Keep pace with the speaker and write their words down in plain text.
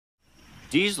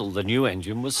Diesel, the new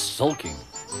engine, was sulking.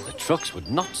 The trucks would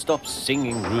not stop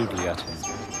singing rudely at him.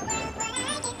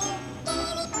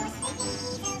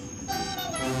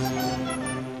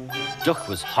 Duck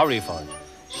was horrified.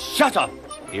 "Shut up!"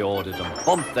 he ordered and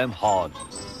bumped them hard.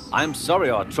 "I'm sorry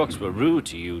our trucks were rude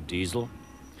to you, Diesel."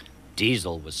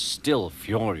 Diesel was still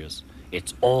furious.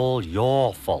 "It's all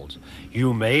your fault.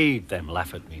 You made them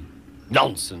laugh at me."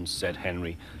 "Nonsense," said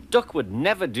Henry. "Duck would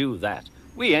never do that.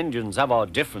 We engines have our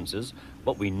differences,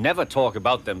 but we never talk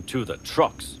about them to the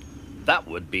trucks. That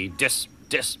would be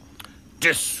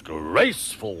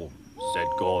disgraceful," said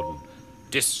Gordon.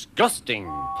 "Disgusting,"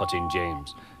 put in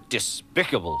James.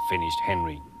 "Despicable," finished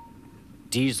Henry.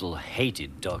 Diesel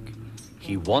hated Duck.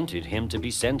 He wanted him to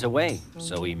be sent away,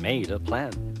 so he made a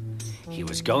plan. He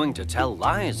was going to tell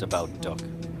lies about Duck.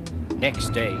 Next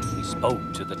day, he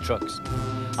spoke to the trucks.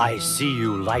 "I see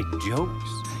you like jokes.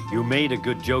 You made a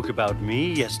good joke about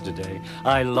me yesterday.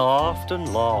 I laughed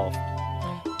and laughed.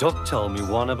 Duck told me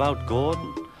one about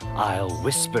Gordon. I'll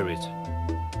whisper it.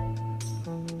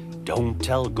 Don't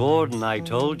tell Gordon I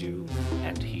told you."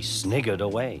 And he sniggered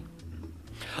away.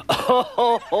 "Oh,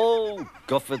 ho, ho,"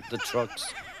 guffawed the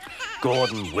trucks.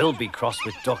 "Gordon will be cross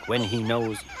with Duck when he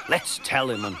knows. Let's tell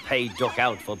him and pay Duck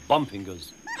out for bumping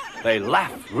us." They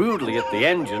laughed rudely at the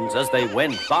engines as they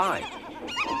went by.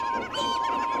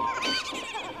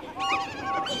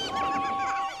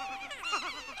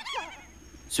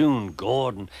 Soon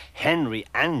Gordon, Henry,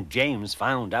 and James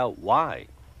found out why.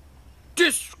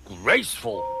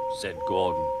 "Disgraceful," said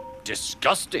Gordon.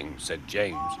 "Disgusting," said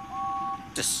James.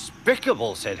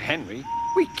 "Despicable," said Henry.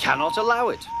 "We cannot allow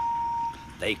it."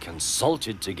 They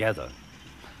consulted together.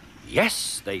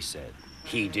 "Yes," they said,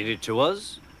 "he did it to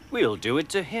us. We'll do it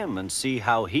to him and see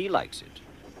how he likes it."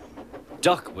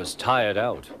 Duck was tired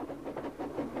out.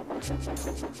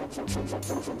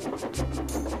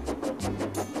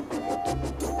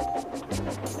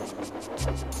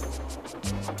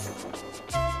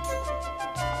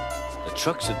 The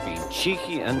trucks had been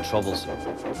cheeky and troublesome.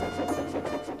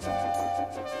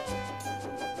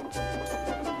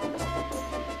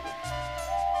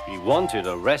 He wanted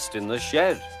a rest in the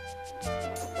shed.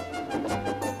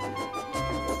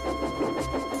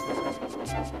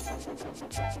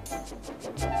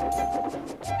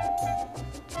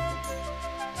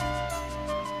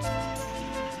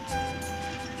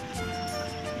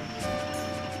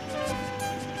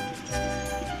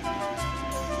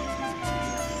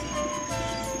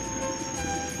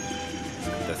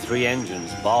 The three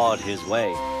engines barred his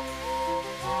way.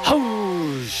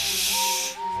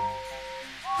 Whoosh!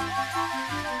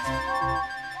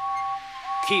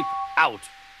 "Keep out!"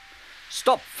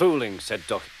 "Stop fooling," said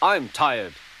Duck. "I'm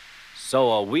tired."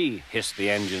 "So are we," hissed the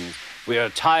engines. "We are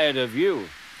tired of you.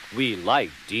 We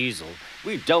like Diesel.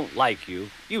 We don't like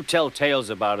you. You tell tales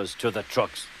about us to the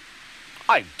trucks."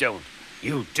 "I don't."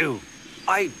 "You do."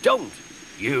 "I don't."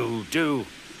 "You do."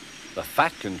 The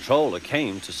fat controller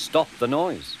came to stop the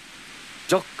noise.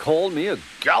 "Duck called me a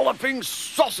galloping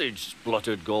sausage,"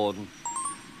 spluttered Gordon.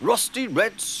 "Rusty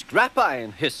red scrap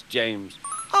iron," hissed James.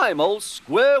 "I'm old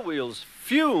Square Wheels,"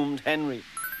 fumed Henry.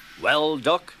 "Well,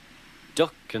 Duck?"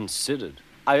 Duck considered.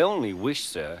 "I only wish,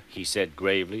 sir," he said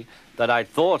gravely, "that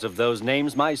I'd thought of those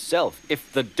names myself.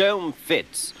 If the dome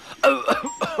fits."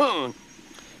 "Oh,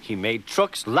 he made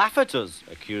trucks laugh at us,"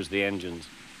 accused the engines.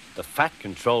 The fat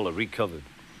controller recovered.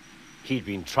 He'd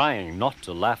been trying not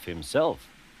to laugh himself.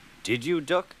 "Did you,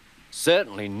 Duck?"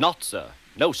 "Certainly not, sir.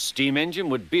 No steam engine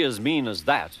would be as mean as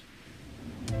that."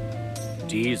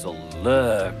 Diesel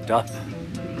lurked up.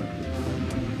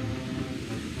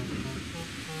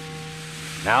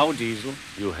 "Now, Diesel,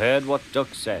 you heard what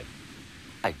Duck said."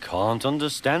 "I can't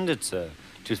understand it, sir.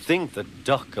 To think that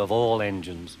Duck of all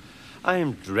engines. I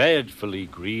am dreadfully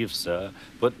grieved, sir,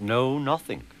 but know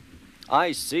nothing."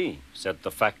 "I see," said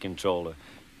the fat controller.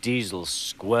 Diesel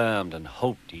squirmed and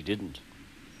hoped he didn't.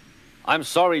 "I'm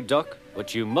sorry, Duck,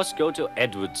 but you must go to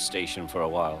Edward's station for a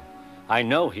while. I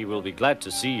know he will be glad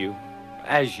to see you."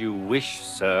 "As you wish,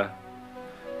 sir."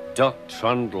 Duck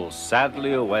trundled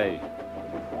sadly away,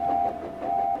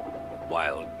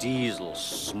 while Diesel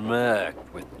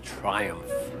smirked with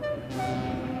triumph.